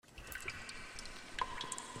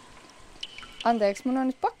Anteeksi, mun on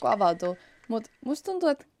nyt pakko avautua, mutta musta tuntuu,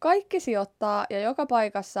 että kaikki sijoittaa ja joka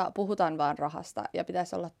paikassa puhutaan vaan rahasta ja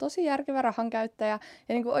pitäisi olla tosi järkevä rahankäyttäjä. Ja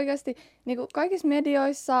niin kuin oikeasti niin kuin kaikissa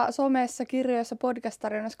medioissa, somessa, kirjoissa,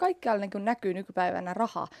 podcast-tarjonnassa, kaikkialla niin kuin näkyy nykypäivänä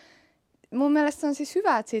raha. Mun mielestä se on siis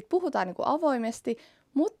hyvä, että siitä puhutaan niin kuin avoimesti,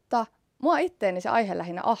 mutta mua itteeni se aihe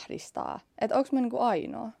lähinnä ahdistaa. Että onko mä niin kuin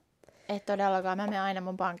ainoa? Et todellakaan. Mä menen aina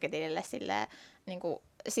mun pankkitilille silleen niinku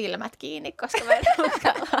silmät kiinni, koska mä en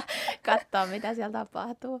uskalla katsoa, mitä siellä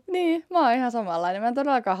tapahtuu. Niin, mä oon ihan samanlainen. Mä en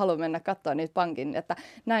todellakaan halua mennä katsoa niitä pankin, että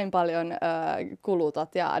näin paljon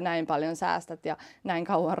kulutat ja näin paljon säästät ja näin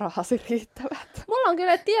kauan rahasi riittävät. Mulla on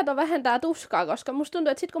kyllä, että tieto vähentää tuskaa, koska musta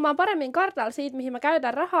tuntuu, että sit kun mä oon paremmin kartalla siitä, mihin mä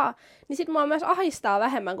käytän rahaa, niin sit mua myös ahistaa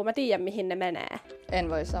vähemmän, kun mä tiedän, mihin ne menee. En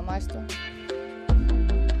voi samaistua.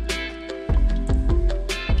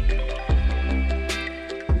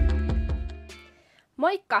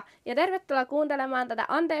 Moikka ja tervetuloa kuuntelemaan tätä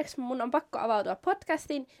Anteeksi, mun on pakko avautua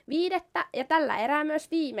podcastin 5. ja tällä erää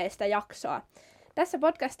myös viimeistä jaksoa. Tässä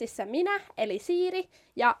podcastissa minä, eli Siiri,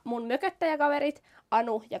 ja mun mököttäjäkaverit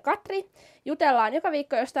Anu ja Katri jutellaan joka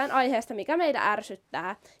viikko jostain aiheesta, mikä meitä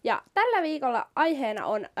ärsyttää. Ja tällä viikolla aiheena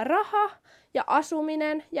on raha ja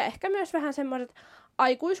asuminen ja ehkä myös vähän semmoiset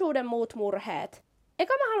aikuisuuden muut murheet.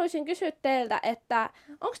 Eka mä haluaisin kysyä teiltä, että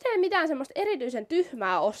onko teillä mitään semmoista erityisen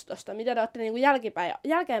tyhmää ostosta, mitä te olette niinku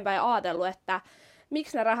jälkeenpäin ajatellut, että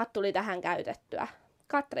miksi ne rahat tuli tähän käytettyä?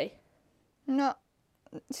 Katri? No,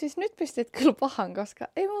 siis nyt pistit kyllä pahan, koska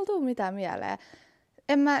ei mulla tule mitään mieleen.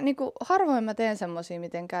 Harvoin mä teen semmosia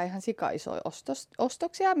mitenkään ihan sikaisoja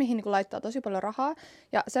ostoksia, mihin niinku laittaa tosi paljon rahaa.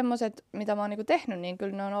 Ja semmoset, mitä mä oon niinku tehnyt, niin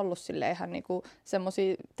kyllä ne on ollut sille ihan niinku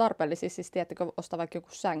semmosia tarpeellisia, siis tiedättekö, ostaa vaikka joku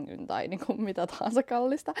sängyn tai niinku mitä tahansa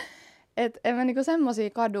kallista. Et en mä niinku semmosia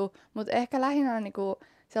kadu, mutta ehkä lähinnä niinku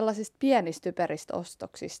sellaisista pienistä typeristä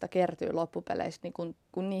ostoksista kertyy loppupeleissä, niin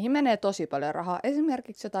kun niihin menee tosi paljon rahaa.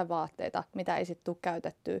 Esimerkiksi jotain vaatteita, mitä ei sitten tule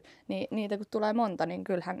käytettyä, niin niitä kun tulee monta, niin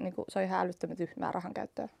kyllähän niin se on ihan älyttömän tyhmää rahan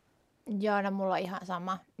käyttöä. Joo, no mulla on ihan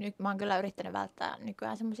sama. Nyt mä oon kyllä yrittänyt välttää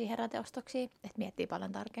nykyään semmosia heräteostoksia, että miettii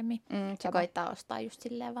paljon tarkemmin ja koittaa ostaa just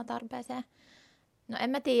silleen vaan tarpeeseen. No en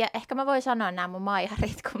mä tiedä, ehkä mä voin sanoa nämä mun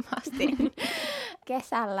maiharit, kun mä ostin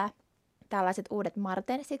kesällä tällaiset uudet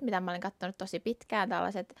martensit, mitä mä olin katsonut tosi pitkään,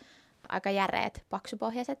 tällaiset aika järeät,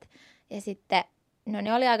 paksupohjaiset. Ja sitten, no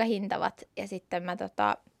ne oli aika hintavat. Ja sitten mä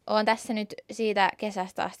oon tässä nyt siitä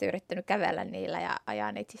kesästä asti yrittänyt kävellä niillä ja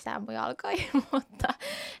ajaa niitä sisään mun jalkoihin, mutta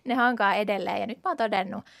ne hankaa edelleen. Ja nyt mä oon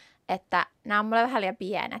todennut, että nämä on mulle vähän liian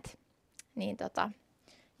pienet. Niin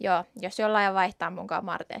joo, jos jollain vaihtaa munkaan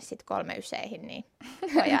martenssit 3 yseihin, niin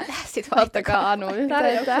voidaan tehdä sit Ottakaa Anu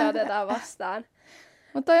Tarjouksia otetaan vastaan.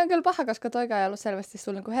 Mutta toi on kyllä paha, koska toikaan ei ollut selvästi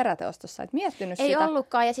sulla niinku heräteostossa, et miettinyt ei sitä. Ei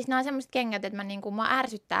ollutkaan, ja siis nämä on semmoiset kengät, että mua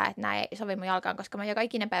ärsyttää, että nämä ei sovi mun jalkaan, koska mä joka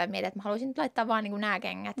ikinen päivä mietin, että mä haluaisin nyt laittaa vaan niinku nämä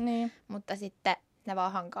kengät, mutta sitten ne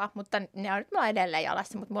vaan hankaa. Mutta ne on nyt mulla edelleen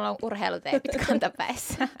jalassa, mutta mulla on urheiluteipit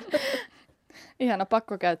kantapäissä. Ihana,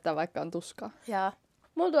 pakko käyttää, vaikka on tuskaa. Joo.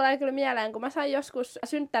 Mulla tulee kyllä mieleen, kun mä sain joskus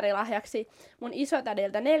synttärilahjaksi mun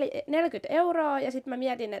isotädiltä 40 euroa, ja sitten mä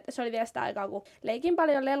mietin, että se oli vielä sitä aikaa, kun leikin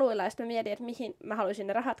paljon leluilla, ja sitten mä mietin, että mihin mä haluaisin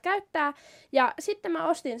ne rahat käyttää. Ja sitten mä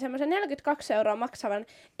ostin semmoisen 42 euroa maksavan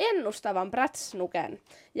ennustavan prätsnuken.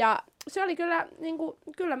 Ja se oli kyllä,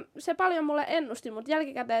 kyllä se paljon mulle ennusti, mutta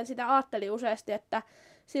jälkikäteen sitä ajattelin useasti, että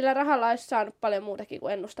sillä rahalla olisi saanut paljon muutakin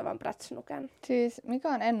kuin ennustavan prätsnuken. Siis mikä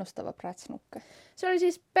on ennustava prätsnukke? Se oli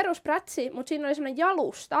siis perusprätsi, mutta siinä oli semmoinen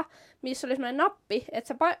jalusta, missä oli semmoinen nappi, että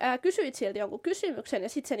sä kysyit siltä jonkun kysymyksen ja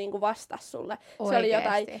sitten se niinku vastasi sulle. Oikeesti? Se oli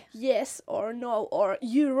jotain yes or no or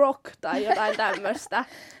you rock tai jotain tämmöistä.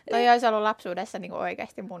 Toi olisi ollut lapsuudessa niinku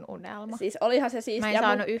oikeasti mun unelma. Siis olihan se siis. Mä en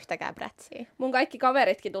saanut yhtäkään prätsiä. Mun kaikki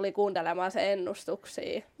kaveritkin tuli kuuntelemaan se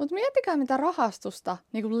ennustuksia. Mutta miettikää mitä rahastusta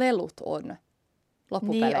niinku lelut on.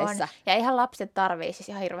 Loppupeleissä. Niin on. Ja ihan lapset tarvii siis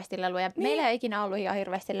ihan hirveästi leluja. Niin. Meillä ei ikinä ollut ihan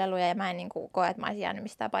hirveästi leluja ja mä en koe, että mä olisin jäänyt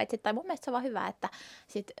mistään paitsi. Tai mun mielestä se on vaan hyvä, että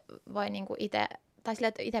sit voi itse, tai sille,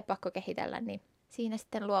 että itse pakko kehitellä, niin siinä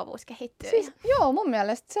sitten luovuus kehittyy. Siis, joo, mun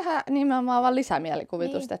mielestä sehän nimenomaan vaan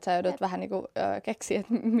lisämielikuvitusta, että sä joudut vähän keksiä,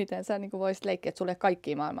 että miten sä voisit leikkiä, että sulle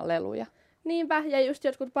kaikkia maailman leluja. Niinpä, ja just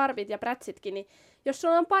jotkut barbit ja prätsitkin, niin jos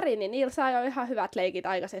sulla on pari, niin niillä saa jo ihan hyvät leikit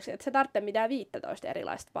aikaiseksi, että se tarvitsee mitään 15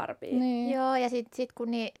 erilaista barbia. Niin. Joo, ja sit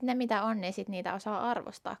kun ne mitä on, niin sit niitä osaa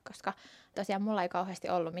arvostaa, koska tosiaan mulla ei kauheasti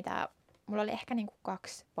ollut mitään, mulla oli ehkä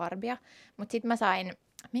 2 barbia, mutta sit mä sain,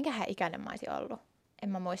 minkähän ikäinen mä olisin ollut, en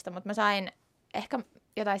mä muista, mutta mä sain ehkä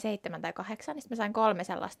jotain 7 tai 8, niin sit mä sain 3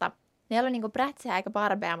 sellaista Ne ei ollut niinku prätsejä eikä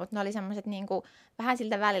barbeja, mutta ne oli semmoiset niinku, vähän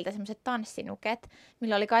siltä väliltä semmoiset tanssinuket,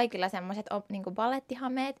 millä oli kaikilla semmoiset niinku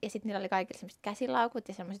ballettihameet ja sitten niillä oli kaikilla semmoiset käsilaukut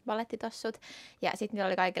ja semmoiset ballettitossut ja sitten niillä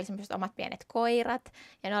oli kaikilla semmoiset omat pienet koirat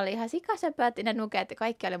ja ne oli ihan sikasöpöt ne nuket ja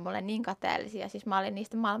kaikki oli mulle niin kateellisia. Siis mä olin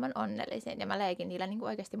niistä maailman onnellisin ja mä leikin niillä niinku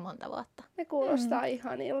oikeasti monta vuotta. Ne kuulostaa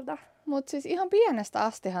ihanilta. Mutta siis ihan pienestä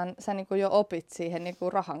astihan sä niinku jo opit siihen niinku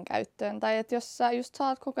rahan käyttöön. Tai että jos sä just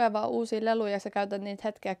saat kokea uusia leluja ja sä käytät niitä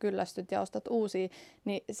hetkeä kyllästyt ja ostat uusia,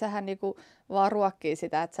 niin sehän niinku vaan ruokkii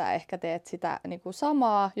sitä, että sä ehkä teet sitä niinku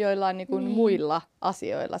samaa joillain niinku muilla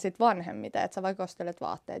asioilla sit vanhemmita. Että sä vaikka ostelet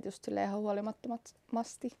vaatteet just silleen ihan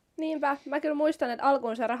huolimattomasti. Niinpä. Mä kyllä muistan, että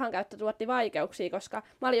alkuun se rahankäyttö tuotti vaikeuksia, koska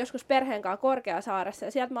mä olin joskus perheen kanssa Korkeasaaressa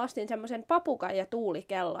ja sieltä mä ostin semmoisen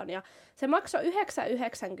papukaija-tuulikellon ja se maksoi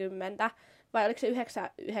 9,90 vai oliko se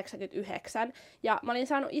 9,99 ja mä olin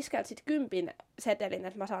saanut iskeltä sit 10 setelin,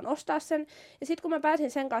 että mä saan ostaa sen ja sit kun mä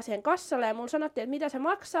pääsin sen kanssa siihen kassalle ja mulla sanottiin, että mitä se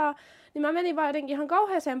maksaa, niin mä menin vaan jotenkin ihan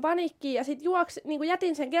kauheeseen paniikkiin ja sit niin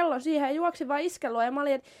jätin sen kellon siihen ja juoksin vaan iskelua ja mä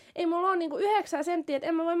olin, että ei mulla ole niin 9 senttiä, että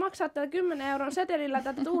en mä voi maksaa tällä 10 euron setelillä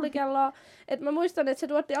tätä tuulikelloa, että mä muistan, että se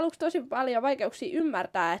tuotti aluksi tosi paljon vaikeuksia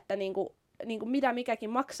ymmärtää, että niinku mitä mikäkin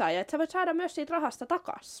maksaa ja että sä voit saada myös siitä rahasta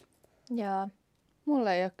takas. Joo.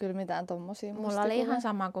 Mulla ei ole kyllä mitään tommosia Mulla oli ihan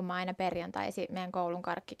sama kuin mä aina perjantaisin meidän koulun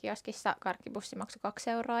karkkikioskissa. Karkkipussi maksoi 2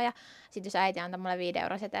 euroa ja sit jos äiti antoi mulle 5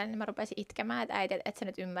 euroa setelin, niin mä rupesin itkemään, että äiti, et sä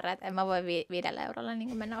nyt ymmärrä, että en mä voi 5 eurolla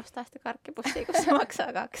niin mennä ostaa sitä karkkipussia, kun se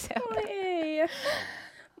maksaa 2 euroa. Oi ei.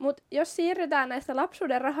 Mut jos siirrytään näistä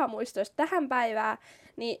lapsuuden rahamuistoista tähän päivään,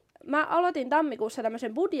 niin mä aloitin tammikuussa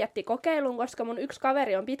tämmöisen budjettikokeilun, koska mun yksi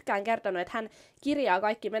kaveri on pitkään kertonut, että hän kirjaa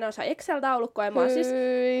kaikki menonsa Excel-taulukkoon. Ja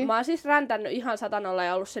mä oon siis räntännyt ihan satanolla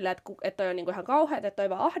ja ollut silleen, että toi on niinku ihan kauheat, että toi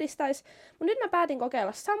vaan ahdistaisi. Mut nyt mä päätin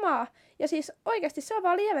kokeilla samaa. Ja siis oikeasti se on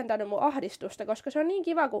vaan lieventänyt mun ahdistusta, koska se on niin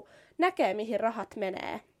kiva, kun näkee, mihin rahat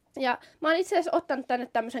menee. Ja mä oon itse asiassa ottanut tänne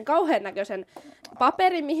tämmöisen kauhean näköisen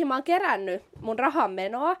paperin, mihin mä oon kerännyt mun rahan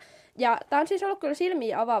menoa. Ja tää on siis ollut kyllä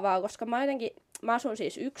silmiä avaavaa, koska mä asun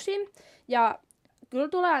siis yksin. Ja kyllä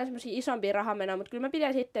tulee aina semmosia isompia rahamenoja, mutta kyllä mä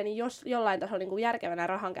pidän sitten jos jollain tasolla niin kuin järkevänä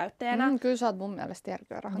rahankäyttäjänä. Kyllä sä oot mun mielestä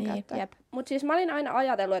järkevä rahankäyttäjä. Niin, mutta siis mä olin aina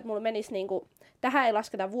ajatellut, että mulla menisi niinku, tähän ei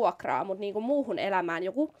lasketa vuokraa, mutta niinku muuhun elämään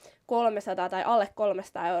joku 300 tai alle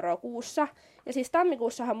 300 euroa kuussa. Ja siis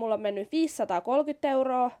tammikuussahan mulla on mennyt 530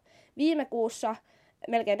 euroa, viime kuussa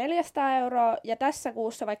melkein 400 euroa ja tässä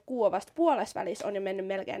kuussa, vaikka kuu on vasta puolesvälissä, on jo mennyt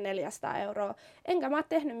melkein 400 euroa. Enkä mä oon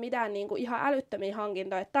tehnyt mitään niinku ihan älyttömiä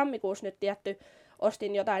hankintoja. Tammikuussa nyt tietty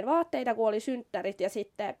ostin jotain vaatteita, kun oli synttärit ja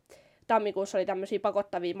sitten tammikuussa oli tämmöisiä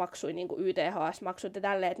pakottavia maksuja, niin kuin YTHS-maksut ja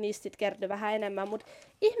tälleen, että niistä sitten kertyi vähän enemmän. Mutta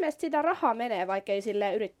ihmeesti sitä rahaa menee, vaikka ei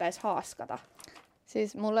silleen yrittäisi haaskata.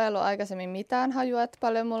 Siis mulla ei ollut aikaisemmin mitään hajua, että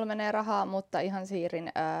paljon mulla menee rahaa, mutta ihan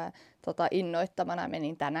Siirin innoittamana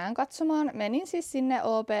menin tänään katsomaan. Menin siis sinne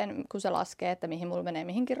OP:n, kun se laskee, että mihin mulla menee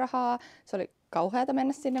mihinkin rahaa. Se oli kauheata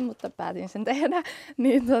mennä sinne, mutta päätin sen tehdä.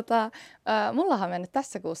 Niin mullahan on mennyt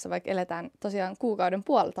tässä kuussa, vaikka eletään tosiaan kuukauden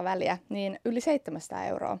puolta väliä, niin yli 700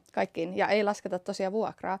 euroa kaikkiin. Ja ei lasketa tosiaan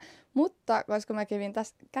vuokraa. Mutta koska mä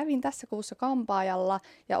kävin tässä kuussa kampaajalla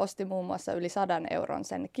ja ostin muun muassa yli 100 euron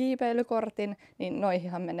sen kiipeilykortin, niin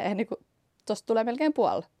noihinhan menee, niin tosta tulee melkein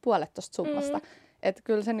puolet tosta summasta. Että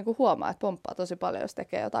kyllä se niinku huomaa, että pomppaa tosi paljon, jos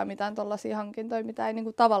tekee jotain mitään tollaisia hankintoja, mitä ei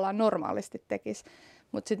niinku tavallaan normaalisti tekisi.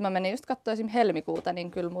 Mutta sitten mä menin just katsoa esimerkiksi helmikuuta,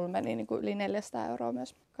 niin kyllä mulla meni niinku yli 400 euroa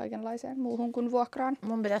myös kaikenlaiseen muuhun kuin vuokraan.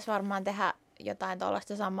 Mun pitäisi varmaan tehdä jotain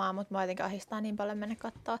tollaista samaa, mutta mä jotenkin ahdistaa niin paljon mennä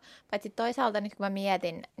katsoa. Paitsi toisaalta nyt kun mä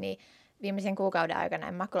mietin, niin viimeisen kuukauden aikana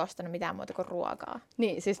en mä kyllä ostanut mitään muuta kuin ruokaa.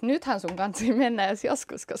 Niin, siis nythän sun kansi mennä jos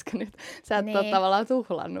joskus, koska nyt sä et ole tavallaan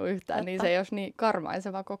tuhlannut yhtään, totta. Niin se ei olisi niin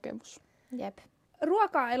karmaiseva kokemus. Jep.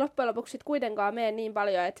 Ruokaa ei loppujen lopuksi kuitenkaan mene niin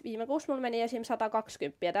paljon, että viime kuussa mulla meni esim.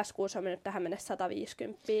 120 ja tässä kuussa on mennyt tähän mennessä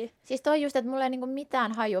 150. Siis toi just, että mulla ei niinku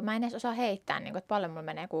mitään hajua. Mä en edes osaa heittää, niinku, että paljon mulla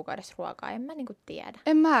menee kuukaudessa ruokaa. En mä niinku tiedä.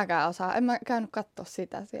 En mäkään osaa. En mä käynyt katsoa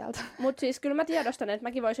sitä sieltä. Mut siis kyllä mä tiedostan, että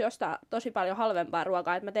mäkin voisin ostaa tosi paljon halvempaa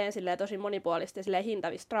ruokaa. Että mä teen silleen tosi monipuolista ja silleen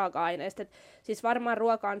hintavista raaka-aineista. Et siis varmaan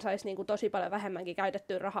ruokaan saisi niinku tosi paljon vähemmänkin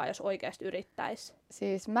käytettyä rahaa, jos oikeasti yrittäisi.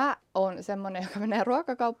 Siis mä oon semmonen, joka menee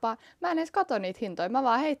ruokakauppaan. Mä en edes katso niitä hintoja. Mä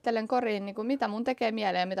vaan heittelen koriin, niin kuin mitä mun tekee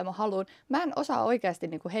mieleen ja mitä mä haluan. Mä en osaa oikeasti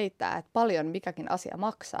niin kuin heittää, että paljon mikäkin asia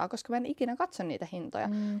maksaa, koska mä en ikinä katso niitä hintoja.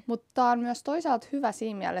 Mutta tää on myös toisaalta hyvä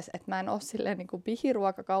siinä mielessä, että mä en ole silleen niin kuin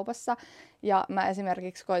pihiruokakaupassa. Ja mä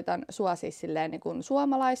esimerkiksi koitan suosia silleen niin kuin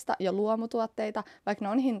suomalaista ja luomutuotteita, vaikka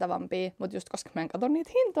ne on hintavampia. Mutta just koska mä en katso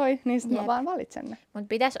niitä hintoja, niin sit mä vaan valitsen ne. Mutta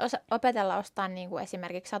pitäisi opetella ostaa niinku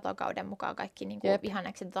esimerkiksi satokauden mukaan kaikki niinku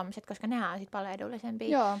vihannekset ja tommoset, koska nehän on sit paljon edullisempia.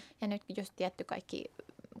 Joo. Ja nyt just tietty kaikki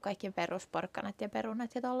kaikki perusporkkanat ja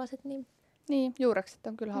perunat ja tollaset, niin Niin, juurekset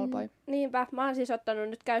on kyllä halpoja. Niinpä, mä oon siis ottanut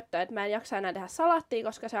nyt käyttöön, että mä en jaksa enää tehdä salattia,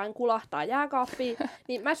 koska se aina kulahtaa jääkaappiin.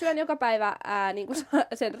 Niin mä syön joka päivä niinku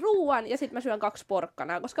sen ruuan ja sitten mä syön 2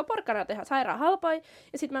 porkkanaa, koska porkkanat on ihan sairaan halpoja.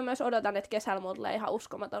 Ja sitten mä myös odotan, että kesällä mulla tulee ihan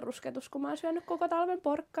uskomaton rusketus, kun mä oon syönyt koko talven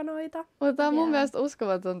porkkanoita. Mutta tää on mun mielestä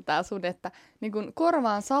uskomaton tää sun, että niin kun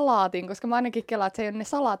korvaan salaatin, koska mä ainakin kelaan, että se ei ole ne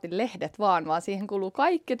salaatin lehdet vaan siihen kuluu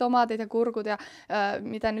kaikki tomaatit ja kurkut ja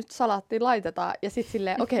mitä nyt salaattiin laitetaan. Ja sitten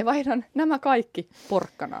silleen, okei, vaihdan nämä kaikki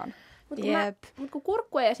porkkanaan. Mutta kun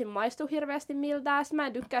kurkku ei esim. Maistu hirveästi miltään, mä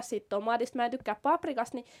en tykkää siitä tomaatista, mä en tykkää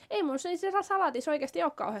paprikasta, niin ei mun se salaatissa oikeasti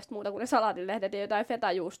ole kauheasti muuta kuin ne salaatinlehdet ja jotain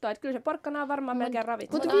fetajuustoa. Että kyllä se porkkana on varmaan melkein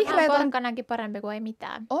ravitseva. Mutta vihreät on porkkanankin parempi kuin ei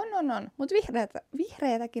mitään. On. Mutta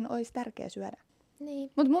vihreitäkin olisi tärkeä syödä.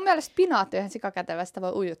 Niin. Mutta mun mielestä spinaatti on ihan sikakätevästä,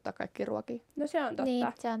 voi ujuttaa kaikki ruokia. No se on totta. Niin,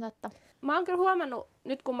 se on totta. Mä oon kyllä huomannut,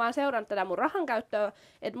 nyt kun mä oon seurannut tätä mun rahan käyttöä,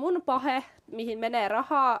 että mun pahe, mihin menee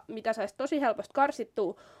rahaa, mitä saisi tosi helposti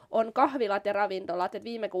karsittua, on kahvilat ja ravintolat. Et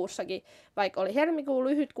viime kuussakin, vaikka oli helmikuun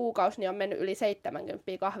lyhyt kuukausi, niin on mennyt yli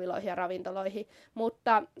 70 kahviloihin ja ravintoloihin.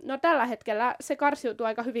 Mutta no tällä hetkellä se karsiutuu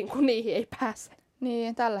aika hyvin, kun niihin ei pääse.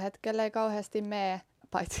 Niin, tällä hetkellä ei kauheasti mene,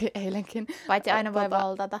 paitsi eilenkin. Paitsi aina voi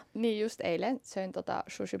valtata. Niin, just eilen söin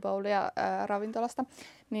sushi bowlia ravintolasta.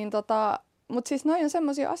 Niin mutta siis noi on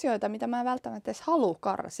semmoisia asioita, mitä mä en välttämättä edes halua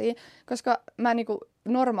karsia, koska mä niinku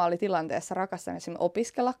normaalitilanteessa rakastan esimerkiksi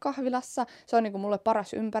opiskella kahvilassa. Se on niinku mulle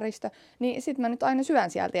paras ympäristö. Niin sit mä nyt aina syön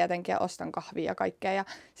siellä tietenkin ja ostan kahvia ja kaikkea. Ja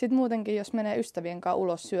sit muutenkin, jos menee ystävien kanssa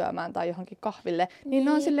ulos syömään tai johonkin kahville, niin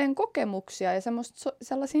ne on silleen kokemuksia ja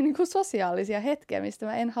sellaisia niinku sosiaalisia hetkiä, mistä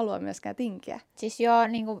mä en halua myöskään tinkiä. Siis joo,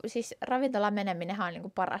 siis ravintolan meneminenhän on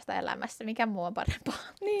niinku parasta elämässä. Mikä muu on parempaa?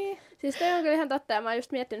 Niin. Siis toi on kyllä ihan totta, ja mä oon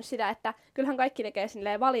just miettinyt sitä, että kyllähän kaikki tekee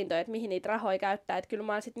silleen valintoja, että mihin niitä rahoja käyttää. Että kyllä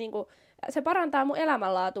mä oon sit niinku, se parantaa mun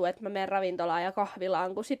elämänlaatua, että mä menen ravintolaan ja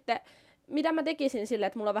kahvilaan, kun sitten mitä mä tekisin sille,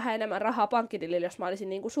 että mulla on vähän enemmän rahaa pankkitilille, jos mä olisin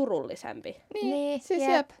niinku surullisempi. Niin, siis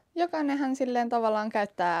jep. Jokainenhan silleen tavallaan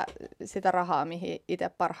käyttää sitä rahaa, mihin itse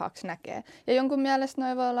parhaaksi näkee. Ja jonkun mielestä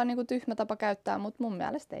noi voi olla niinku tyhmä tapa käyttää, mutta mun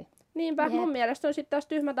mielestä ei. Niinpä, mun mielestä on sitten taas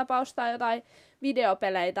tyhmä tapa ostaa jotain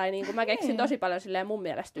videopelejä, tai niinku mä keksin tosi paljon silleen mun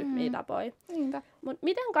mielestä tyhmiä tapoja. Niinpä. Mut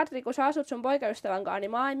miten, Katri, kun sä asut sun poikaystävän kanssa,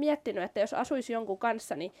 niin mä oon miettinyt, että jos asuisi jonkun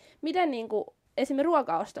kanssa, niin miten niinku, esimerkiksi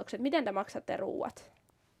ruokaostokset, miten te maksatte ruuat?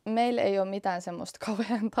 Meillä ei ole mitään semmoista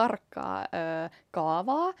kauhean tarkkaa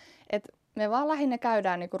kaavaa, että me vaan lähinnä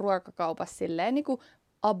käydään niinku ruokakaupassa silleen niinku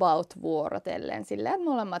about vuorotellen silleen, että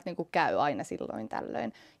molemmat niinku käy aina silloin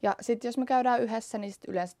tällöin. Ja sitten jos me käydään yhdessä, niin sit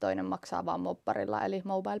yleensä toinen maksaa vaan mobbarilla eli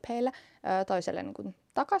mobile payllä toiselle niinku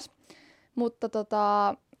takas. Mutta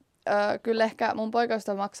kyllä ehkä mun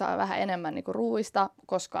poikaystävä maksaa vähän enemmän niinku ruuista,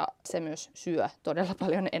 koska se myös syö todella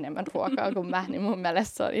paljon enemmän ruokaa kuin mä, niin mun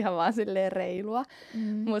mielestä se on ihan vaan silleen reilua.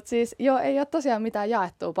 Mutta siis joo, ei ole tosiaan mitään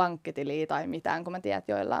jaettua pankkitiliä tai mitään, kun mä tiedän,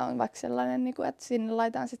 että joilla on vaikka sellainen, niinku, että sinne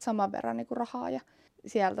laitetaan sitten saman verran niinku rahaa ja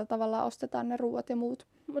sieltä tavallaan ostetaan ne ruuat ja muut.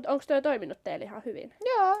 Mutta onko toi toiminut teille ihan hyvin?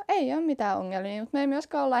 Joo, ei ole mitään ongelmia, mutta me ei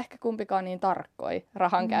myöskään olla ehkä kumpikaan niin tarkkoja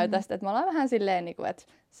rahan käytöstä, että me ollaan vähän silleen, niinku, että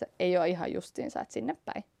se ei ole ihan justiinsa, että sinne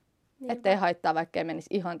päin. Ettei haittaa, vaikka ei menisi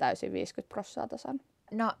ihan täysin 50% tasan.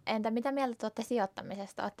 No entä mitä mieltä te olette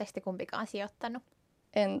sijoittamisesta? Oletteko te kumpikaan sijoittanut?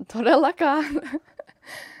 En todellakaan.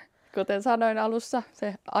 Kuten sanoin alussa,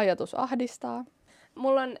 se ajatus ahdistaa.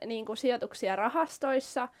 Mulla on niinku sijoituksia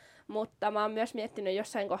rahastoissa, mutta mä oon myös miettinyt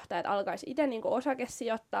jossain kohtaa, että alkaisi itse niinku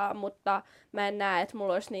osakesijoittaa, mutta mä en näe, että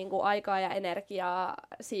mulla olisi niinku aikaa ja energiaa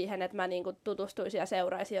siihen, että mä niinku tutustuisin ja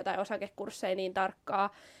seuraisin jotain osakekursseja niin tarkkaa,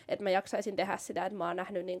 että mä jaksaisin tehdä sitä, että mä oon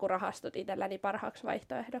nähnyt niinku rahastot itselläni parhaaksi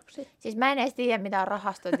vaihtoehdoksi. Siis mä en edes tiedä, mitä on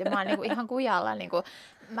rahastot, ja mä oon niinku ihan kujalla. Niinku,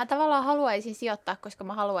 mä tavallaan haluaisin sijoittaa, koska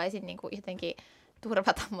mä haluaisin niinku jotenkin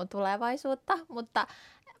turvata mun tulevaisuutta, mutta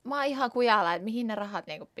mä oon ihan kujalla, että mihin ne rahat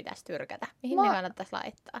niinku pitäisi tyrkätä. Mihin ne kannattaisi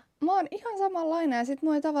laittaa. Mä oon ihan samanlainen ja sit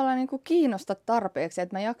mua ei tavallaan niinku kiinnosta tarpeeksi,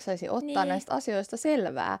 että mä jaksaisin ottaa näistä asioista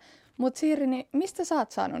selvää. Mut Siiri, niin mistä sä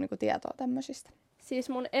oot saanut niinku tietoa tämmöisistä? Siis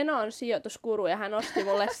mun eno on sijoituskuru ja hän osti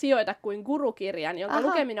mulle Sijoita kuin guru-kirjan, jonka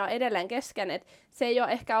lukeminen on edelleen kesken. Et se ei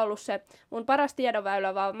ole ehkä ollut se mun paras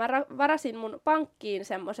tiedonväylä, vaan mä varasin mun pankkiin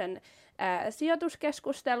semmoisen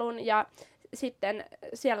sijoituskeskustelun ja sitten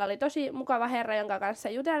siellä oli tosi mukava herra, jonka kanssa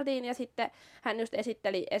juteltiin ja sitten hän just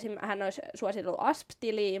esitteli, hän olisi suositellut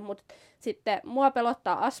ASP-tiliä, mutta sitten mua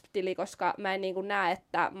pelottaa ASP-tili, koska mä en niin kuin näe,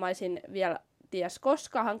 että mä olisin vielä ties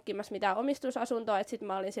koska hankkimassa mitään omistusasuntoa, että sitten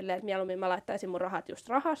mä olin silleen, että mieluummin mä laittaisin mun rahat just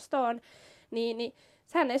rahastoon, niin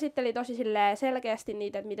sehän esitteli tosi selkeästi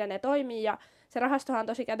niitä, että miten ne toimii, ja se rahastohan on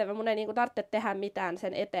tosi kätevä. Mun ei niinku tarvitse tehdä mitään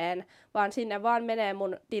sen eteen, vaan sinne vaan menee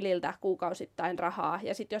mun tililtä kuukausittain rahaa.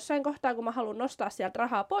 Ja sitten jossain kohtaa, kun mä haluan nostaa sieltä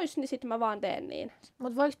rahaa pois, niin sitten mä vaan teen niin.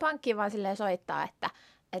 Mutta voiko pankkiin vaan silleen soittaa,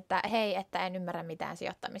 että hei, että en ymmärrä mitään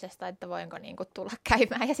sijoittamisesta, että voinko niinku tulla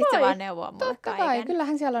käymään, ja sitten se vaan neuvoo mulle Totta kaiken? kai,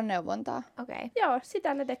 kyllähän siellä on neuvontaa. Okei. Joo,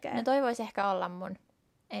 sitä ne tekee. No toi voisi ehkä olla mun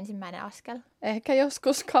ensimmäinen askel. Ehkä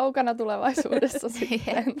joskus kaukana tulevaisuudessa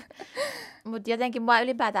sitten. Mutta jotenkin mua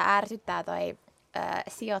ylipäätään ärsyttää toi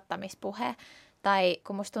sijoittamispuhe. Tai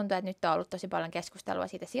kun musta tuntuu, että nyt on ollut tosi paljon keskustelua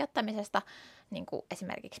siitä sijoittamisesta, niin kuin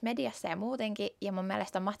esimerkiksi mediassa ja muutenkin. Ja mun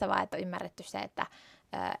mielestä on mahtavaa, että on ymmärretty se, että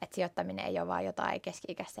sijoittaminen ei ole vaan jotain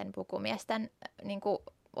keski-ikäisten pukumiesten niin kuin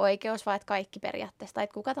oikeus, vaan että kaikki periaatteessa, tai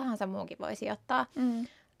että kuka tahansa muukin voi sijoittaa.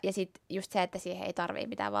 Ja sitten just se, että siihen ei tarvitse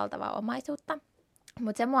mitään valtavaa omaisuutta.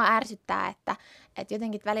 Mutta se mua ärsyttää, että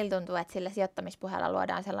jotenkin välillä tuntuu, että sillä sijoittamispuheella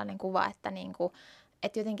luodaan sellainen kuva, että niinku,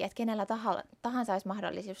 että jotenkin, että kenellä tahansa olisi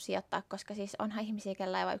mahdollisuus sijoittaa, koska siis onhan ihmisiä,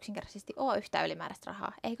 kellä ei vaan yksinkertaisesti ole yhtä ylimääräistä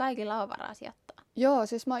rahaa. Ei kaikilla ole varaa sijoittaa. Joo,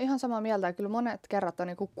 siis mä oon ihan samaa mieltä, ja kyllä monet kerrat on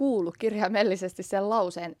niinku kuullut kirjaimellisesti sen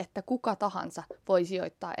lauseen, että kuka tahansa voi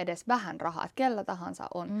sijoittaa edes vähän rahaa, että kellä tahansa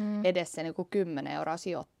on edes se niinku 10 euroa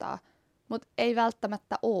sijoittaa, mutta ei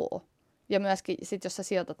välttämättä ole. Ja myöskin sit, jos sä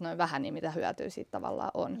sijoitat noin vähän, niin mitä hyötyä siitä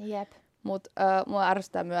tavallaan on. Jep. Mutta mua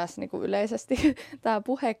ärsyttää myös niinku yleisesti tämä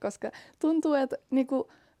puhe, koska tuntuu, että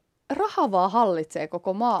niinku, raha vaan hallitsee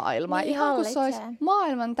koko maailmaa. Niin Ihan hallitsee. kun se olisi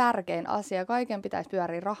maailman tärkein asia, kaiken pitäisi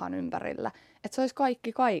pyöriä rahan ympärillä. Että se olisi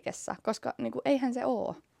kaikki kaikessa, koska niinku, eihän se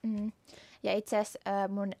ole. Ja itse asiassa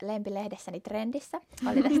mun lempilehdessäni Trendissä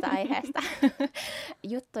oli tästä aiheesta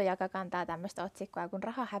juttu, joka kantaa tämmöistä otsikkoa kuin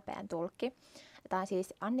Rahahäpeän tulkki. Tämä on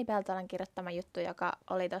siis Anni Peltolan kirjoittama juttu, joka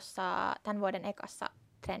oli tuossa tämän vuoden ekassa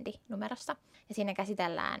Trendi-numerossa. Ja siinä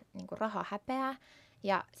käsitellään niin kuin rahahäpeää.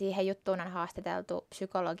 Ja siihen juttuun on haastateltu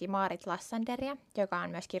psykologi Maarit Lassanderia, joka on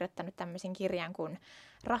myös kirjoittanut tämmöisen kirjan kuin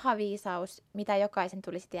Rahaviisaus, mitä jokaisen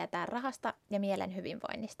tulisi tietää rahasta ja mielen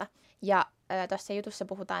hyvinvoinnista. Ja tuossa jutussa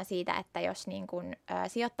puhutaan siitä, että jos niin kun,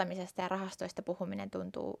 sijoittamisesta ja rahastoista puhuminen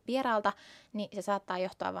tuntuu vieraalta, niin se saattaa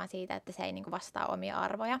johtua vain siitä, että se ei niin kun vastaa omia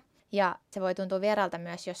arvoja. Ja se voi tuntua vieraalta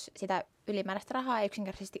myös, jos sitä ylimääräistä rahaa ei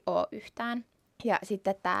yksinkertaisesti ole yhtään. Ja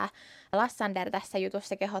sitten tämä Lassander tässä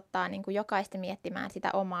jutussa kehottaa niin kuin jokaista miettimään sitä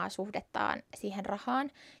omaa suhdettaan siihen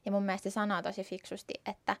rahaan. Ja mun mielestä se sanoo tosi fiksusti,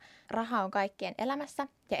 että raha on kaikkien elämässä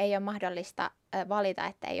ja ei ole mahdollista valita,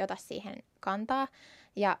 että ei ota siihen kantaa.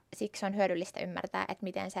 Ja siksi on hyödyllistä ymmärtää, että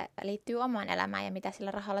miten se liittyy omaan elämään ja mitä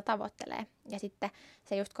sillä rahalla tavoittelee. Ja sitten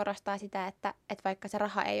se just korostaa sitä, että vaikka se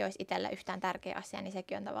raha ei olisi itselle yhtään tärkeä asia, niin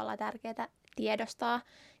sekin on tavallaan tärkeää tiedostaa.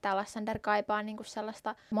 Tämä Lassander kaipaa niin kuin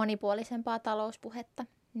sellaista monipuolisempaa talouspuhetta.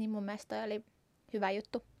 Niin mun mielestä toi oli hyvä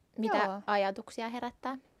juttu. Mitä ajatuksia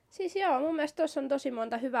herättää? Siis joo, mun mielestä tuossa on tosi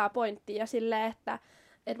monta hyvää pointtia silleen, että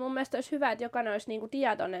mun mielestä olisi hyvä, että jokainen olisi niinku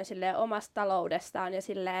tietoinen silleen omasta taloudestaan ja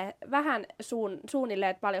silleen vähän suunnilleen,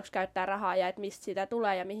 että paljonko käyttää rahaa ja että mistä sitä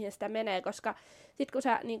tulee ja mihin sitä menee, koska sit kun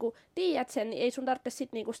sä niinku tiedät sen, niin ei sun tarvitse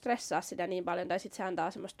sit niinku stressaa sitä niin paljon tai sit se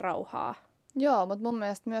antaa semmoista rauhaa. Joo, mutta mun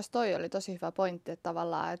mielestä myös toi oli tosi hyvä pointti, että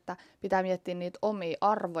tavallaan, että pitää miettiä niitä omia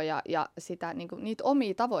arvoja ja sitä, niinku, niitä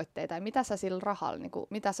omia tavoitteita ja mitä sä sillä rahalla, niinku,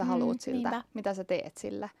 mitä sä haluut siltä, niinpä. mitä sä teet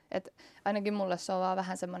sillä. Et ainakin mulle se on vaan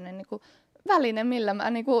vähän semmoinen niinku, väline, millä mä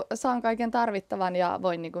niinku, saan kaiken tarvittavan ja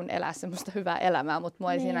voin niinku, elää semmoista hyvää elämää, mutta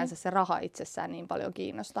mua ei sinänsä se raha itsessään niin paljon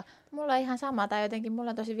kiinnosta. Mulla on ihan sama, tai jotenkin mulla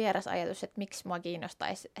on tosi vieras ajatus, että miksi mua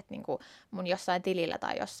kiinnostaisi, että niinku mun jossain tilillä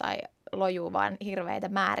tai jossain lojuu vaan hirveitä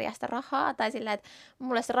määriä sitä rahaa. Tai silleen, että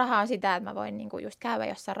mulle se raha on sitä, että mä voin niinku just käydä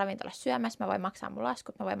jossain ravintolassa syömässä, mä voin maksaa mun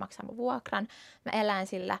laskut, mä voin maksaa mun vuokran, mä elän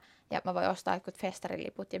sillä ja mä voin ostaa jotkut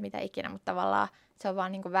festariliput ja mitä ikinä, mutta tavallaan se on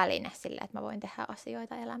vaan niinku väline sille, että mä voin tehdä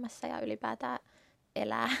asioita elämässä ja ylipäätään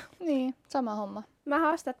elää. Niin, sama homma. Mä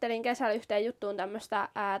haastattelin kesällä yhteen juttuun tämmöistä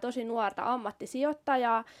tosi nuorta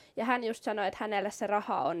ammattisijoittajaa, ja hän just sanoi, että hänelle se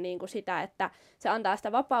raha on niinku sitä, että se antaa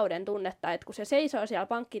sitä vapauden tunnetta, että kun se seisoo siellä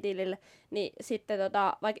pankkitilille, niin sitten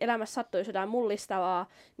vaikka elämässä sattuisi jotain mullistavaa,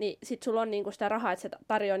 niin sit sulla on niinku sitä rahaa, että se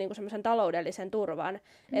tarjoaa niinku semmoisen taloudellisen turvan.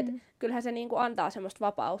 Et kyllähän se niinku antaa semmoista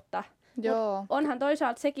vapautta. Joo. Onhan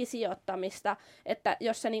toisaalta sekin sijoittamista, että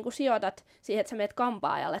jos sä niinku sijoitat siihen, että sä meet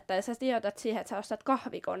kampaajalle, tai sä sijoitat siihen, että sä ostat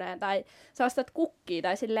kahvikoneen, tai sä ostat kukkia,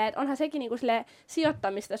 tai silleen, että onhan sekin niinku silleen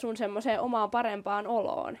sijoittamista sun semmoiseen omaan parempaan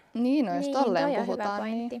oloon. Niin, no jos Niin, tolleen toi on puhutaan, hyvä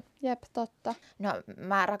pointti. niin jep, totta. No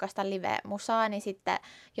mä rakastan live-musaa, niin sitten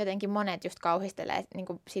jotenkin monet just kauhistelee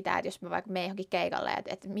niinku sitä, että jos mä vaikka menen johonkin keikalle,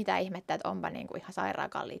 että mitä ihmettä, että onpa niinku ihan sairaan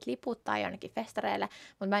kalliit liput tai jonnekin festareille,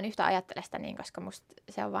 mutta mä en yhtään ajattele sitä niin, koska musta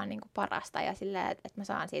se on vaan niinku parasta ja silleen, että mä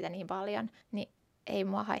saan siitä niin paljon, niin ei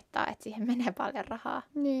mua haittaa, että siihen menee paljon rahaa.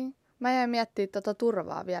 Niin. Mä jäin miettimään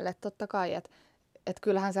turvaa vielä, että totta kai, että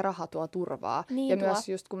kyllähän se raha tuo turvaa. Niin ja tuo. myös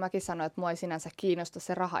just kun mäkin sanoin, että mua ei sinänsä kiinnosta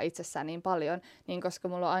se raha itsessään niin paljon, niin koska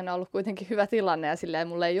mulla on aina ollut kuitenkin hyvä tilanne ja silleen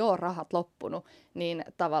mulla ei ole rahat loppunut, niin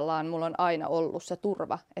tavallaan mulla on aina ollut se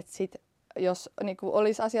turva. Että sit jos niin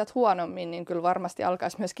olisi asiat huonommin, niin kyllä varmasti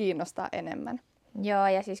alkaisi myös kiinnostaa enemmän. Joo,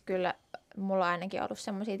 ja siis kyllä mulla on ainakin ollut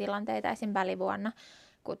sellaisia tilanteita esim. Välivuonna,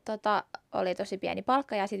 kun oli tosi pieni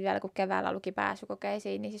palkka ja sitten vielä kun keväällä luki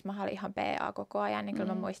pääsykokeisiin, niin siis mä olin ihan PA koko ajan, niin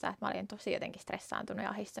kyllä mä muistan, että mä olin tosi jotenkin stressaantunut ja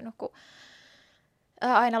ahdistunut, kun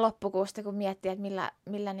aina loppukuusta, kun miettii, että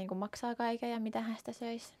millä niin kuin maksaa kaiken ja mitä hän sitä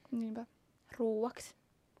söisi Niinpä. ruuaksi.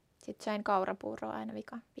 Sitten söin kaurapuuroa aina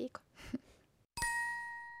viikon.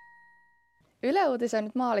 Yle uutisoi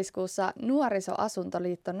nyt maaliskuussa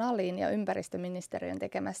Nuorisoasuntoliitto NALin ja ympäristöministeriön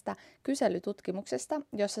tekemästä kyselytutkimuksesta,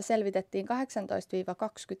 jossa selvitettiin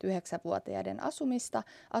 18-29-vuotiaiden asumista,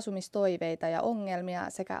 asumistoiveita ja ongelmia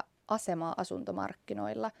sekä asemaa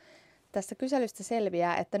asuntomarkkinoilla. Tästä kyselystä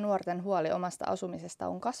selviää, että nuorten huoli omasta asumisesta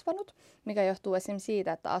on kasvanut, mikä johtuu esim.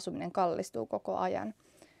 Siitä, että asuminen kallistuu koko ajan.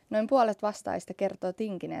 Noin puolet vastaajista kertoo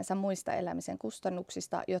tinkineensä muista elämisen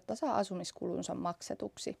kustannuksista, jotta saa asumiskulunsa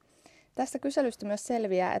maksetuksi. Tästä kyselystä myös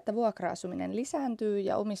selviää, että vuokra-asuminen lisääntyy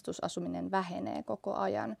ja omistusasuminen vähenee koko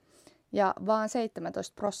ajan. Ja vaan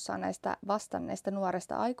 17% näistä vastanneista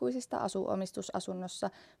nuoresta aikuisista asuu omistusasunnossa,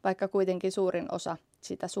 vaikka kuitenkin suurin osa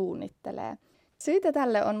sitä suunnittelee. Syitä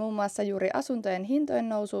tälle on muun muassa juuri asuntojen hintojen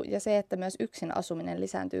nousu ja se, että myös yksin asuminen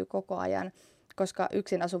lisääntyy koko ajan, koska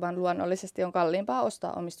yksin asuvan luonnollisesti on kalliimpaa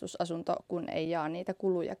ostaa omistusasunto, kun ei jaa niitä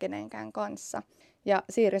kuluja kenenkään kanssa. Ja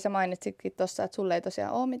Siiri, sä mainitsitkin tuossa, että sulle ei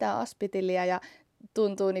tosiaan ole mitään aspitiliä ja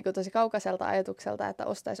tuntuu niinku tosi kaukaiselta ajatukselta, että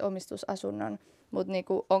ostaisi omistusasunnon, mutta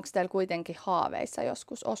niinku, onko teillä kuitenkin haaveissa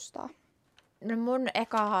joskus ostaa? No mun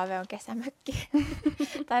eka haave on kesämökki.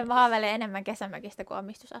 Tai mä haaveilen enemmän kesämökistä kuin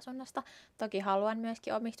omistusasunnosta. Toki haluan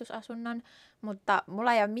myöskin omistusasunnon, mutta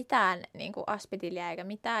mulla ei ole mitään niin kuin aspitiliä eikä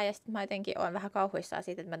mitään. Ja sitten mä jotenkin oon vähän kauhuissaan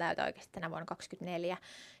siitä, että mä täytän oikeasti tänä vuonna 24.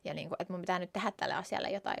 Ja niin kuin, että mun pitää nyt tehdä tälle asialle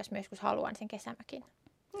jotain, jos mä joskus haluan sen kesämökin.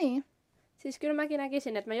 Niin. Siis kyllä mäkin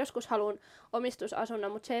näkisin, että mä joskus haluan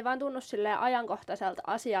omistusasunnon, mutta se ei vaan tunnu silleen ajankohtaiselta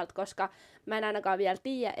asialta, koska mä en ainakaan vielä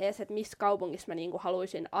tiedä edes, että missä kaupungissa mä niinku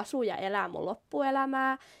haluaisin asua ja elää mun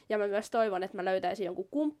loppuelämää. Ja mä myös toivon, että mä löytäisin jonkun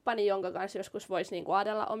kumppani, jonka kanssa joskus voisi niinku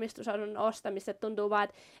ajatella omistusasunnon ostamista. Tuntuu vaan,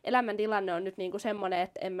 että elämäntilanne on nyt niinku semmoinen,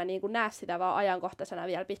 että en mä niinku näe sitä vaan ajankohtaisena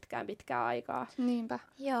vielä pitkään aikaa. Niinpä.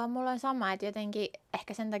 Joo, mulla on sama, että jotenkin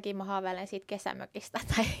ehkä sen takia mä haaveilen siitä kesämökistä.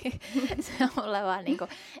 Tai se on mulle vaan niinku,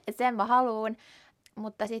 että sen mä haluan.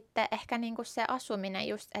 Mutta sitten ehkä niinku se asuminen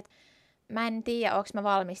just, että mä en tiedä, onko mä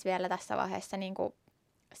valmis vielä tässä vaiheessa niinku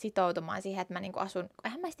sitoutumaan siihen, että mä niinku asun,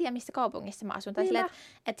 eihän mä tiedä, missä kaupungissa mä asun, tai silleen,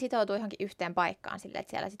 että sitoutuu johonkin yhteen paikkaan silleen,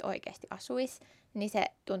 että siellä sit oikeasti asuisi, niin se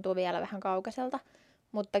tuntuu vielä vähän kaukaiselta.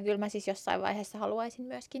 Mutta kyllä mä siis jossain vaiheessa haluaisin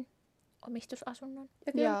myöskin omistusasunnon.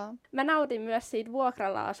 Ja kyllä mä nautin myös siitä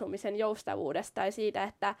vuokralla asumisen joustavuudesta ja siitä,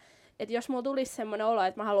 että jos mulla tulisi semmoinen olo,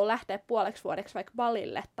 että mä haluan lähteä puoleksi vuodeksi vaikka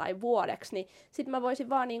balille tai vuodeksi, niin sit mä voisin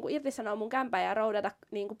vaan niinku irtisanoa mun kämpää ja roudata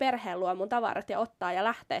niinku perheen luo mun tavarat ja ottaa ja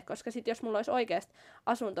lähteä, koska sit jos mulla olisi oikeasti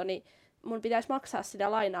asunto, niin mun pitäisi maksaa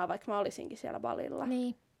sitä lainaa, vaikka mä olisinkin siellä balilla.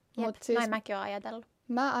 Niin, Mut siis näin mäkin oon ajatellut.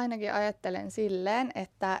 Mä ainakin ajattelen silleen,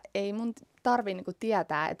 että ei mun tarvii niinku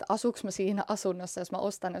tietää, että asuks mä siinä asunnossa, jos mä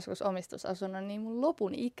ostan joskus omistusasunnon, niin mun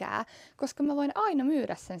lopun ikää, koska mä voin aina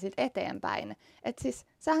myydä sen sit eteenpäin. Et siis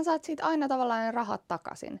sähän saat siitä aina tavallaan ne rahat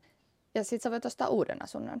takaisin. Ja sit sä voit ostaa uuden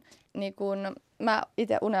asunnon. Niin kun mä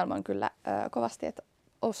itse unelmoin kyllä kovasti, että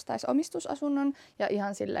ostais omistusasunnon ja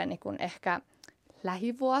ihan silleen niin kun ehkä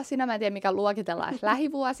lähivuosina. Mä en tiedä, mikä luokitellaan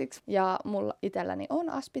lähivuosiksi. Ja mulla itselläni on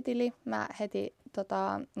aspitili. Mä heti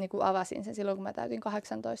niin avasin sen silloin, kun mä täytin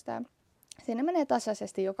 18. Ja siinä menee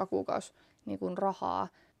tasaisesti joka kuukausi niin rahaa.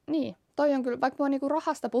 Niin, toi on kyllä, vaikka mua niin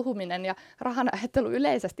rahasta puhuminen ja rahan ajattelu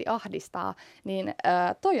yleisesti ahdistaa, niin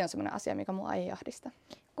toi on semmoinen asia, mikä mua ei ahdista.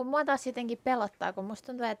 Kun mua taas jotenkin pelottaa, kun musta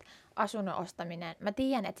tuntuu, että asunnon ostaminen, mä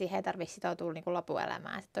tiedän, että siihen ei tarvitse sitoutua niin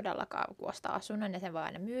lopuelämään, se todellakaan, kun ostaa asunnon ja sen voi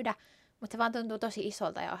aina myydä, mutta se vaan tuntuu tosi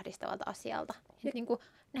isolta ja ahdistavalta asialta. Niin kuin,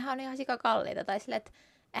 nehän on ihan sikakalliita, tai silleen, että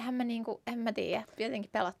en mä tiedä,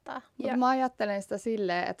 jotenkin pelottaa. Mutta mä ajattelen sitä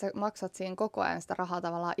silleen, että sä maksat siinä koko ajan sitä rahaa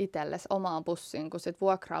tavallaan itsellesi omaan pussiin, kun sit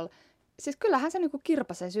vuokralla. Siis kyllähän se niinku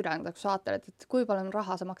kirpasee sydäntä, kun sä ajattelet, että kuinka paljon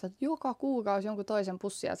rahaa sä maksat joka kuukausi jonkun toisen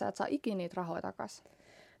pussia ja sä et saa ikinä niitä rahoja takaisin.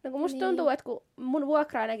 No kun musta tuntuu, että kun mun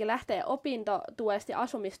vuokra ainakin lähtee opintotuesta ja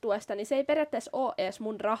asumistuesta, niin se ei periaatteessa ole edes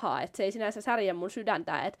mun rahaa, että se ei sinänsä särje mun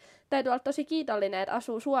sydäntä. Et täytyy olla tosi kiitollinen, että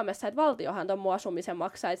asuu Suomessa, että valtiohan ton mun asumisen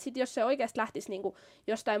maksaa. Et sit jos se oikeasti lähtisi niinku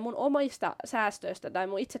jostain mun omista säästöistä tai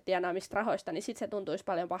mun itse tienaamista rahoista, niin sit se tuntuisi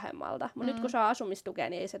paljon pahemmalta. Mutta nyt kun saa asumistukea,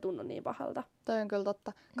 niin ei se tunnu niin pahalta. Toi on kyllä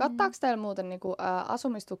totta. Kattaako teillä muuten niinku,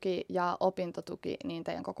 asumistuki ja opintotuki niin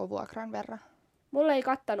teidän koko vuokran verran? Mulla ei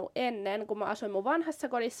kattanut ennen, kun mä asuin mun vanhassa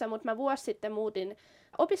kodissa, mutta mä vuosi sitten muutin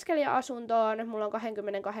opiskelija-asuntoon. Mulla on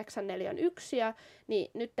 28 neliön yksiö,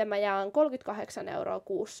 niin nyt mä jaan 38 €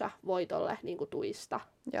 kuussa voitolle niin kuin tuista.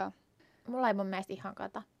 Joo. Mulla ei mun mielestä ihan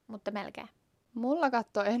kata, mutta melkein. Mulla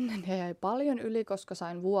katto ennen ja jäi paljon yli, koska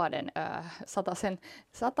sain vuoden 100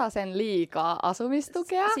 liikaa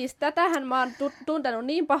asumistukea. Siis tätähän mä oon tuntenut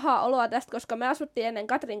niin pahaa oloa tästä, koska me asuttiin ennen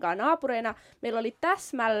Katrinkaan naapureina. Meillä oli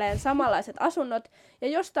täsmälleen samanlaiset asunnot. Ja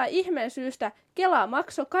jostain ihmeen syystä Kela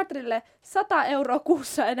maksoi Katrille 100 €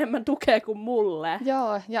 kuussa enemmän tukea kuin mulle.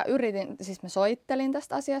 Joo, ja mä soittelin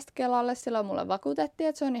tästä asiasta Kelalle, silloin mulle vakuutettiin,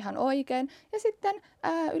 että se on ihan oikein. Ja sitten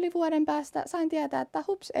yli vuoden päästä sain tietää, että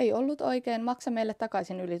hups, ei ollut oikein, maksa meille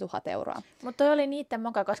takaisin yli 1 000 €. Mutta toi oli niitten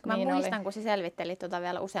moka, koska Niin mä muistan, oli. kun se selvitteli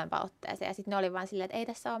vielä useampaan otteeseen. Ja sitten ne oli vaan silleen, että ei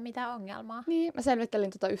tässä ole mitään ongelmaa. Niin, mä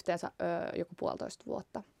selvittelin yhteensä joku 1,5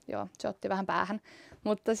 vuotta. Joo, se otti vähän päähän.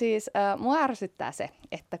 Mutta siis mua ärsyttää se,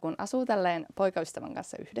 että kun asuu tälleen poikaystävän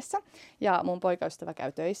kanssa yhdessä ja mun poikaystävä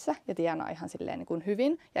käy töissä ja tienaa ihan silleen niin kuin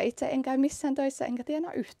hyvin ja itse en käy missään töissä enkä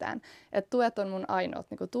tienaa yhtään. Että tuet on mun ainoat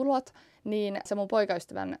niin kuin tulot, niin se mun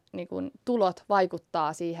poikaystävän niin kuin tulot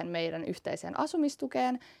vaikuttaa siihen meidän yhteiseen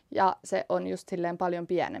asumistukeen ja se on just silleen paljon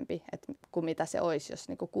pienempi kuin mitä se olisi, jos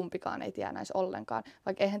niin kuin kumpikaan ei tienäisi ollenkaan.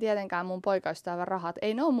 Vaikka eihän tietenkään mun poikaystävän rahat,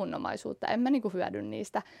 ei ne ole mun omaisuutta, en mä niin kuin hyödy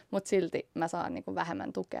niistä, mutta silti mä saan niin kuin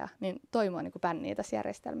vähemmän tukea, niin toi mua niin kuin pännii tässä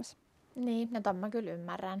järjestelmässä. Niin, no ton mä kyllä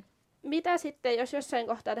ymmärrän. Mitä sitten, jos jossain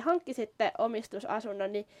kohtaa te hankkisitte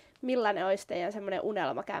omistusasunnon, niin millainen olisi teidän semmoinen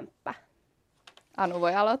unelmakämppä? Anu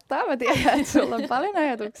voi aloittaa, mä tiedän, että sulla on paljon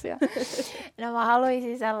ajatuksia. No mä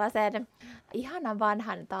haluaisin sellaisen ihanan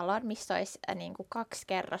vanhan talon, missä olisi niinku 2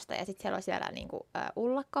 kerrosta ja sitten siellä olisi vielä niinku,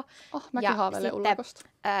 ullakko. Mäkin haaveilen ullakosta.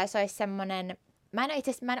 Se olisi semmoinen, mä en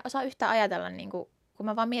osaa yhtään ajatella, niinku, kun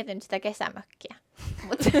mä vaan mietin nyt sitä kesämökkiä.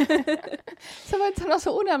 Sä voit sanoa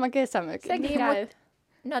sun unelma kesämökki. Sekin käy.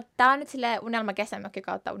 No tää on nyt silleen unelma kesämökki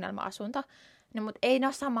kautta unelma asunto. No mut ei ne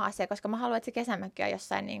ole sama asia, koska mä haluan, että se kesämökki on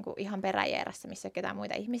jossain niinku ihan peräjeerässä, missä ei ole ketään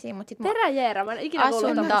muita ihmisiä. Peräjeerä, mä en ikinä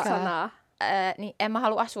kuullut tätä sanaa. Niin en mä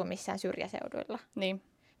halua asua missään syrjäseuduilla. Niin.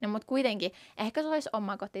 No mut kuitenkin, ehkä se olisi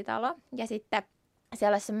oma kotitalo ja sitten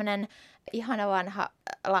siellä olisi semmoinen ihana vanha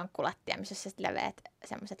lankkulattia, missä olisi leveät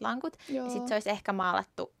semmoiset lankut. Joo. Ja sitten se olisi ehkä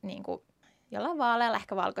maalattu niinku jollain vaalealla,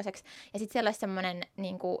 ehkä valkoiseksi. Ja sitten siellä olisi semmoinen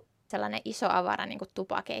niinku sellainen iso avara niin kuin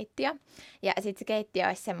tupakeittiö. Ja sitten se keittiö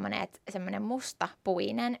olisi semmoinen musta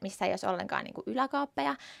puinen, missä ei olisi ollenkaan niin kuin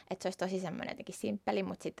yläkaappeja. Että se olisi tosi semmoinen jotenkin simppeli,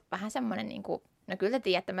 mutta sitten vähän semmoinen, niin kuin, no kyllä te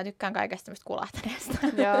tiedätte, mä tykkään kaikesta semmoista kulahtaneesta.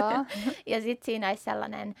 Joo. Ja sitten siinä olisi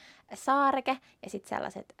sellainen saareke ja sitten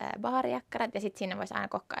sellaiset baarijakkarat. Ja sitten siinä voisi aina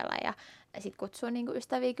kokkailla ja sitten kutsua niin kuin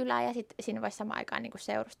ystäviä kylään ja sitten siinä voisi samaan aikaan niin kuin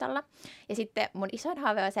seurustella. Ja sitten mun isoin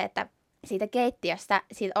haave on se, että siitä keittiöstä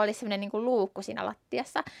siitä olisi semmoinen niinku luukku siinä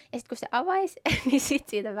lattiassa. Ja sitten kun se avaisi, niin sitten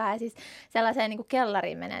siitä pääsisi sellaiseen niinku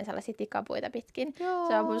kellariin meneen sellaisia tikapuita pitkin. Joo.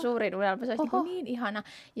 Se on mun suurin unelma. Se olisi niinku niin ihana.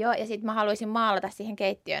 Joo, ja sitten mä haluaisin maalata siihen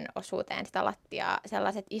keittiön osuuteen sitä lattiaa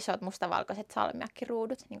sellaiset isot mustavalkoiset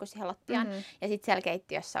salmiakkiruudut niinku siihen lattiaan. Mm-hmm. Ja sitten siellä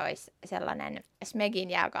keittiössä olisi sellainen Smegin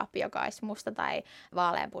jääkaappi, joka olisi musta tai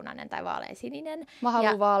vaaleanpunainen tai vaaleansininen. Mä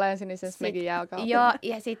haluan vaaleansinisen Smegin jääkaapin. Joo,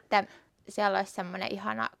 ja sitten siellä olisi semmoinen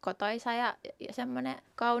ihana kotoisa ja semmoinen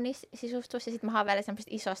kaunis sisustus. Ja sitten mä haaveilen semmoista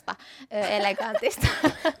isosta, elegantista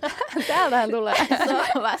Täältähän tulee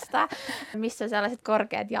sohvasta, missä on sellaiset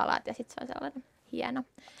korkeat jalat ja sitten se on sellainen hieno.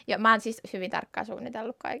 Ja mä oon siis hyvin tarkkaan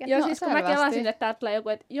suunnitellut kaiken. Joo, siis kun mä kelasin, että täältä tulee joku,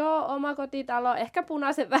 että joo, oma kotitalo, ehkä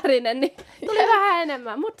punaisen värinen, niin tuli vähän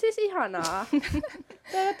enemmän. Mutta siis ihanaa.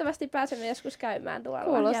 Toivottavasti pääsemme joskus käymään tuolla.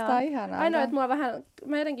 Kuulostaa ihanaa. Ainoa, että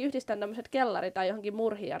mä jotenkin yhdistän tämmöiset kellarit tai johonkin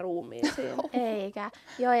murhiin ja ruumiisiin. Eikä.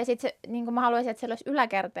 Joo, ja sitten niin mä haluaisin, että siellä olisi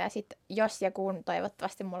yläkerta, ja sitten jos ja kun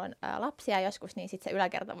toivottavasti mulla on lapsia joskus, niin sitten se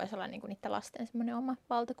yläkerta voisi olla niin niiden lasten semmoinen oma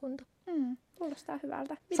valtakunta. Kuulostaa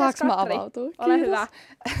hyvältä. Saanko mä avautua? Ole hyvä.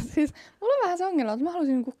 Siis mulla on vähän se ongelma, että mä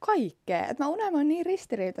haluaisin niinku kaikkea. Että mä unelmoin niin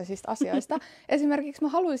ristiriitaisista asioista. Esimerkiksi mä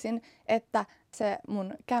haluaisin, että se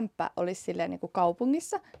mun kämppä olisi silleen niinku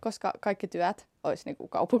kaupungissa, koska kaikki työt olisi niinku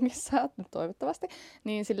kaupungissa, toivottavasti.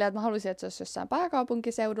 Niin silleen, että mä haluaisin, että se olisi jossain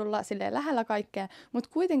pääkaupunkiseudulla, silleen lähellä kaikkea, mutta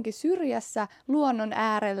kuitenkin syrjässä, luonnon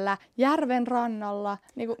äärellä, järven rannalla.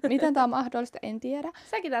 Niinku, miten tää on mahdollista, en tiedä.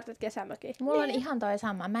 Säkin tarvitset kesämökin. Mulla on ihan toi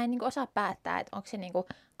sama. Mä en niinku osaa päättää, että onko se niinku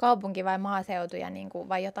kaupunki vai maaseutu ja niinku,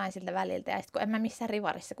 vai jotain siltä väliltä. Ja sit kun en mä missään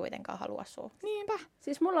rivarissa kuitenkaan halua asua. Niinpä.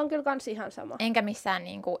 Siis mulla on kyllä kans ihan sama. Enkä missään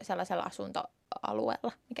niinku sellaisella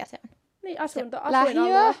asuntoalueella. Mikä se on? Niin,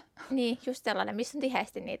 Lähiö. Niin, just sellainen, missä on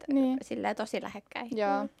tiheästi niitä silleen tosi lähekkäin.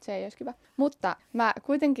 Joo, se ei olisi kiva. Mutta mä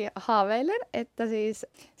kuitenkin haaveilen, että siis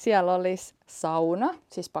siellä olisi sauna,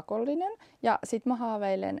 siis pakollinen. Ja sit mä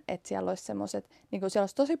haaveilen, että siellä olisi semmoset, niinku siellä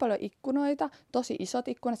olisi tosi paljon ikkunoita, tosi isot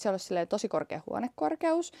ikkunat, siellä olisi silleen tosi korkea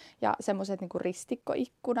huonekorkeus ja semmoset niinku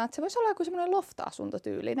ristikkoikkunat. Se voisi olla joku semmoinen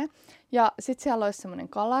lofta-asuntotyylinen. Ja sit siellä olisi semmoinen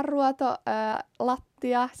kalanruoto,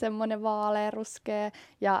 lattia, semmoinen vaalearuskea.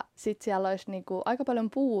 Ja sit siellä olisi niinku aika paljon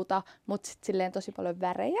puuta, mutta sit silleen tosi paljon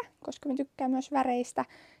värejä, koska mä tykkään myös väreistä.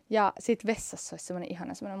 Ja sit vessassa olisi semmoinen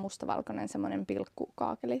ihana semmoinen mustavalkoinen semmoinen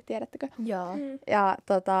pilkkukaakeli, tiedättekö? Joo. Ja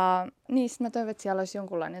niin sit mä toivon, että siellä olisi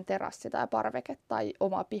jonkunlainen terassi tai parveke tai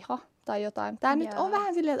oma piha tai jotain. Tää nyt on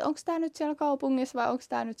vähän silleen, että onko tää nyt siellä kaupungissa vai onko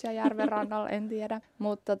tää nyt siellä järven rannalla, en tiedä.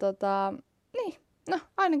 Mutta niin, no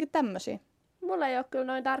ainakin tämmösiä. Mulla ei ole kyllä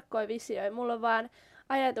noin tarkkoja visioita. Mulla on vaan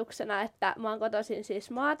ajatuksena, että mä oon kotoisin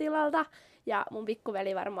siis maatilalta ja mun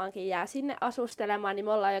pikkuveli varmaankin jää sinne asustelemaan, niin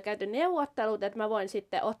me ollaan jo käyty neuvottelut, että mä voin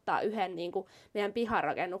sitten ottaa yhden niin kuin meidän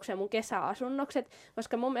piharakennuksen mun kesäasunnokset,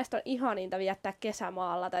 koska mun mielestä on ihaninta viettää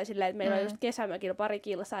kesämaalla tai silleen, että meillä on just kesämökillä 2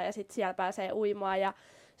 kilsaa ja sitten siellä pääsee uimaan ja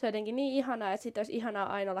se on jotenkin niin ihanaa, että sitten olisi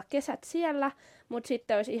ihanaa aina olla kesät siellä, mutta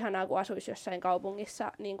sitten olisi ihanaa, kun asuisi jossain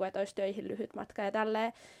kaupungissa, niin kuin, että olisi töihin lyhyt matka ja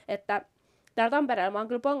tälleen, että täällä Tampereella mä oon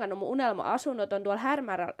kyllä pongannut mun unelma-asunnot on tuolla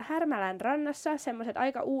Härmälän rannassa, semmoiset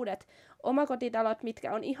aika uudet omakotitalot,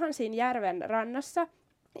 mitkä on ihan siinä järven rannassa.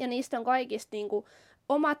 Ja niistä on kaikista niinku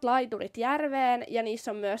omat laiturit järveen ja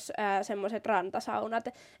niissä on myös semmoiset rantasaunat.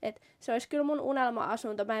 Et se olisi kyllä mun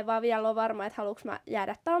unelma-asunto. Mä en vaan vielä ole varma, että haluanko mä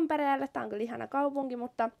jäädä Tampereelle. Tää on kyllä ihana kaupunki,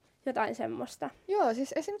 mutta jotain semmoista. Joo,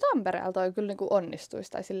 siis esim. Tampereella toi kyllä niinku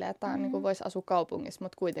onnistuisi, tai silleen, että niinku voisi asua kaupungissa,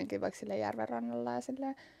 mutta kuitenkin vaikka silleen järvenrannalla ja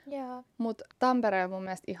silleen. Joo. Mutta Tampereella mun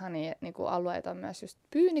mielestä ihania niinku alueita on myös just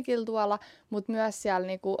Pyynikillä tuolla, mutta myös siellä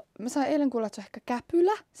niinku, mä sain eilen kuulla, että se on ehkä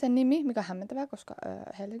Käpylä, sen nimi, mikä on hämmentävää, koska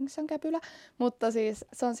Helsingissä on Käpylä, mutta siis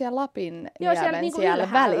se on siellä Lapin niemen niinku siellä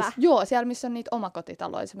välissä. Joo, siellä missä on niitä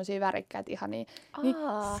omakotitaloja, semmosia värikkäitä ihania, niin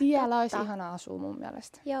siellä olisi ihana asua mun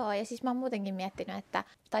mielestä. Joo, ja siis mä oon muutenkin miettinyt, että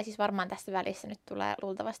tai siis varmaan tässä välissä nyt tulee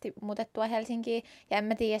luultavasti muutettua Helsinkiin. Ja en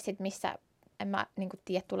mä tiedä sit missä, en mä niinku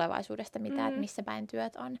tiedä tulevaisuudesta mitään, että missä päin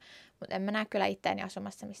työt on. Mutta en mä näe kyllä itseäni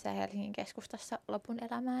asumassa missään Helsingin keskustassa lopun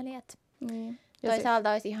elämääni. Niin.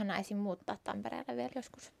 Toisaalta olisi ihanaa esim. Muuttaa Tampereelle vielä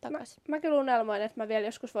joskus takaisin. Mä kyllä unelmoin, että mä vielä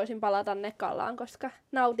joskus voisin palata Nekalaan, koska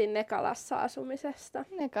nautin Nekalassa asumisesta.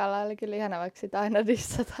 Nekala oli kyllä ihana, vaikka sitä aina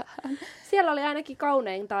dissataan. Siellä oli ainakin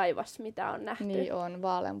kaunein taivas, mitä on nähty. Niin on,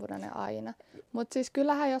 vaaleanpunainen aina. Mutta siis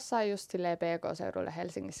kyllähän jossain just silleen PK-seudulle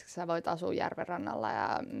Helsingissä sä voit asua järvenrannalla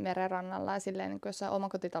ja merenrannalla ja silleen niin kuin jossain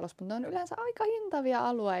omakotitalossa, mutta ne on yleensä aika hintavia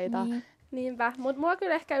alueita. Niin. Niinpä, mutta mua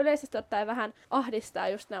kyllä ehkä yleisesti ottaen vähän ahdistaa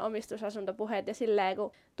just nämä omistusasuntopuheet ja silleen,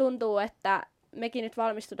 kun tuntuu, että mekin nyt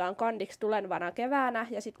valmistutaan kandiksi tulevana keväänä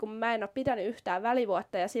ja sitten kun mä en ole pitänyt yhtään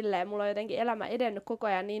välivuotta ja silleen mulla on jotenkin elämä edennyt koko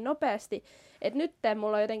ajan niin nopeasti, että nyt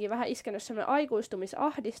mulla on jotenkin vähän iskenyt semmoinen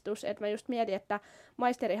aikuistumisahdistus, että mä just mietin, että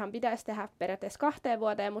maisterihan pitäisi tehdä periaatteessa 2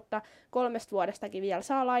 vuoteen, mutta 3 vuodestakin vielä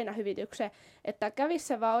saa lainahyvityksen, että kävisi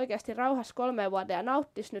se vaan oikeasti rauhassa 3 vuoteen ja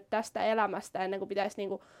nauttisi nyt tästä elämästä ennen kuin pitäisi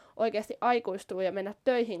niinku oikeasti aikuistua ja mennä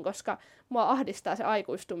töihin, koska mua ahdistaa se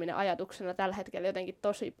aikuistuminen ajatuksena tällä hetkellä jotenkin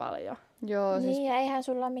tosi paljon. Joo, siis... Niin, ja eihän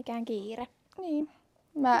sulla ole mikään kiire. Niin.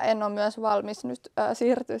 Mä en ole myös valmis nyt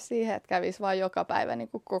siirtyä siihen, että kävisi vaan joka päivä niin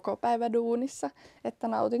kuin koko päivä duunissa. Että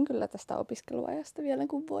nautin kyllä tästä opiskeluajasta vielä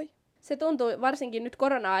kun voi. Se tuntuu varsinkin nyt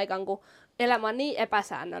korona-aikaan, kun elämä on niin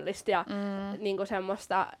epäsäännöllistä ja niin kuin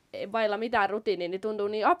semmoista vailla mitään rutiinia, niin tuntuu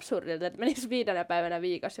niin absurdilta, että menisi 5 päivänä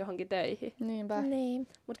viikossa johonkin töihin. Niinpä. Niin.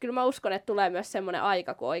 Mutta kyllä mä uskon, että tulee myös semmoinen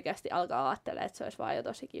aika, kun oikeasti alkaa ajattelemaan, että se olisi vaan jo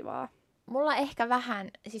tosi kivaa. Mulla ehkä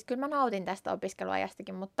vähän, siis kyllä mä nautin tästä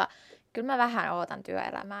opiskeluajastakin, mutta kyllä mä vähän ootan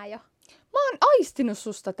työelämää jo. Mä oon aistinut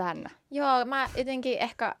susta tänne. Joo, mä jotenkin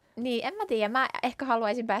ehkä, niin en mä tiedä, mä ehkä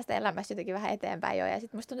haluaisin päästä elämässä jotenkin vähän eteenpäin jo. Ja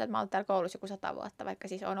sit musta tuntuu, että mä oon ollut täällä koulussa joku 100 vuotta, vaikka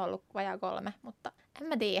siis on ollut vajaa 3, mutta en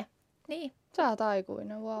mä tiedä. Niin. Sä oot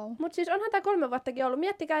aikuinen, wow. Mutta siis onhan tää 3 vuottakin ollut.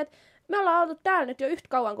 Miettikää, että me ollaan oltu täällä nyt jo yhtä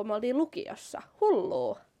kauan, kun me oltiin lukiossa.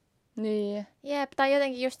 Hullua. Niin. Jep, tai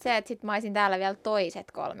jotenkin just se, että sit mä olisin täällä vielä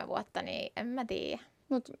toiset 3 vuotta, niin en mä tiedä.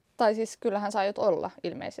 Tai siis kyllähän sä aiot olla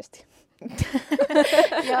ilmeisesti.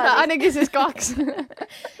 Joo, Tai ainakin siis 2.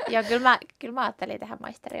 Joo, kyllä mä ajattelin tehdä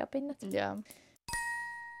maisteriopinnot. Joo.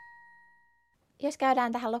 Jos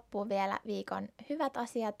käydään tähän loppuun vielä viikon hyvät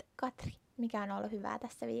asiat. Katri, mikä on ollut hyvää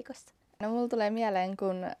tässä viikossa? No mulla tulee mieleen,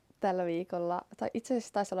 kun tällä viikolla, tai itse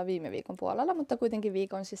asiassa taisi olla viime viikon puolella, mutta kuitenkin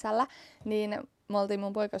viikon sisällä, niin me oltiin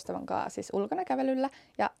mun poikaystävän kanssa siis ulkona kävelyllä,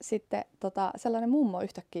 ja sitten sellainen mummo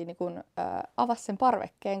yhtäkkiä niin kun, avasi sen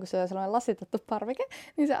parvekkeen, kun se oli sellainen lasitettu parveke,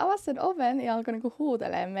 niin se avasi sen oven ja alkoi niin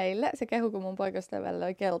huutelee meille. Se kehui, kun mun poikaystävällä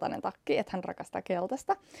oli keltainen takki, että hän rakastaa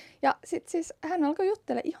keltaista. Ja sitten siis hän alkoi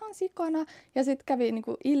juttelemaan ihan sikana, ja sitten kävi niin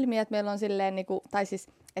ilmi, että meillä on silleen, niin kuin, tai siis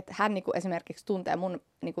että hän niinku esimerkiksi tuntee mun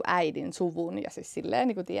niinku äidin suvun ja siis silleen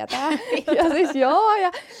niinku tietää. Ja siis joo,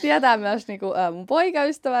 ja tietää myös niinku mun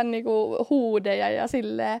poikaystävän niinku huudeja ja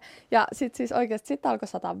silleen. Ja sit siis oikeesti sit alkoi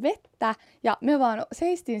sataa vettä ja me vaan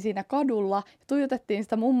seistiin siinä kadulla, tuijotettiin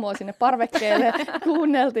sitä mummoa sinne parvekkeelle,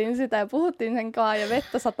 kuunneltiin sitä ja puhuttiin sen kanssa ja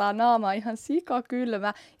vettä sataa naamaa ihan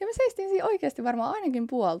sikakylmä. Ja me seistiin siinä oikeesti varmaan ainakin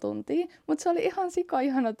puoli tuntia, mutta se oli ihan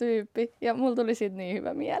ihana tyyppi ja mulla tuli siitä niin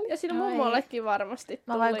hyvä mieli. Ja siinä mummollekin varmasti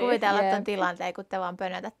Mä voin kuvitella ton tilanteen, kun te vaan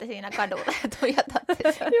pönötätte siinä kadulla ja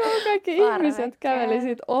tuijotatte sen. Joo, kaikki ihmiset käveli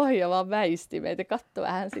siitä ohi ja vaan väisti meitä, katsoi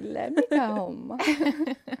vähän silleen, mikä homma.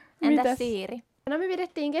 Entäs Siiri? No me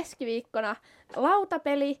pidettiin keskiviikkona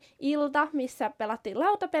lautapeli-ilta, missä pelattiin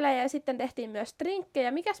lautapelejä ja sitten tehtiin myös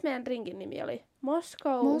drinkkejä. Mikäs meidän drinkin nimi oli?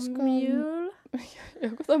 Moscow Mule.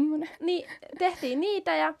 Joku tommonen. Niin, tehtiin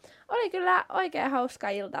niitä ja oli kyllä oikein hauska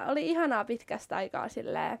ilta. Oli ihanaa pitkästä aikaa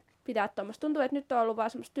silleen pidää tuommoista. Tuntuu, että nyt on ollut vaan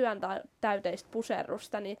semmoista työn täyteistä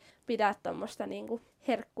puserrusta, niin pidää tuommoista niinku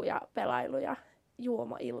herkkuja, pelailuja,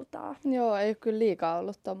 juomailtaa. Joo, ei ole kyllä liikaa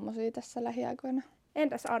ollut tommosia tässä lähiaikoina.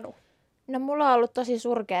 Entäs Anu? No mulla on ollut tosi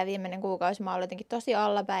surkea viimeinen kuukausi. Mä oon jotenkin tosi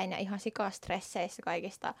allapäin ja ihan sikastresseissä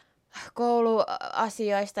kaikista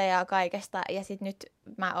kouluasioista ja kaikesta. Ja sit nyt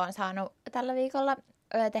mä oon saanut tällä viikolla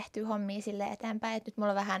tehtyä hommia sille eteenpäin, että nyt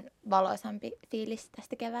mulla on vähän valoisampi fiilis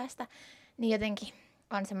tästä keväästä. Niin jotenkin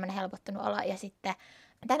on semmoinen helpottunut olo. Ja sitten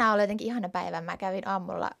tänään oli jotenkin ihana päivä. Mä kävin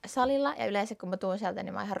aamulla salilla ja yleensä kun mä tuun sieltä,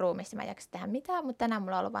 niin mä oon ihan ruumissa. Mä en jaksa tehdä mitään, mutta tänään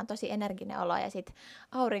mulla on ollut vaan tosi energinen olo ja sit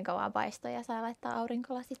aurinko vaan paistoi ja sai laittaa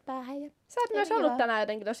aurinkolasit päähän. Ja Sä oot myös ollut tänään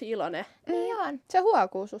jotenkin tosi iloinen. niin on. Se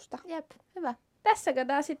huokuu susta. Jep, hyvä. Tässäkö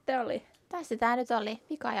tää sitten oli? Tässä tää nyt oli,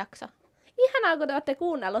 vikajakso. Ihanaa, kun te olette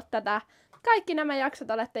kuunnellut tätä. Kaikki nämä jaksot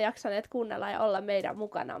olette jaksaneet kuunnella ja olla meidän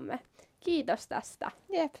mukanamme. Kiitos tästä.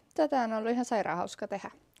 Jep, tätä on ollut ihan sairaan hauska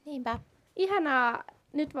tehdä. Niinpä. Ihanaa,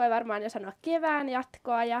 nyt voi varmaan jo sanoa kevään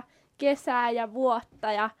jatkoa ja kesää ja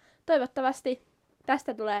vuotta ja toivottavasti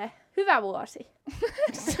tästä tulee hyvä vuosi.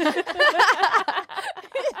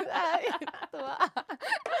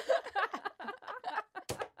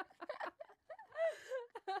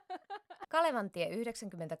 Kalevantie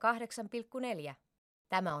 98,4.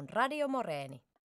 Tämä on Radio Moreeni.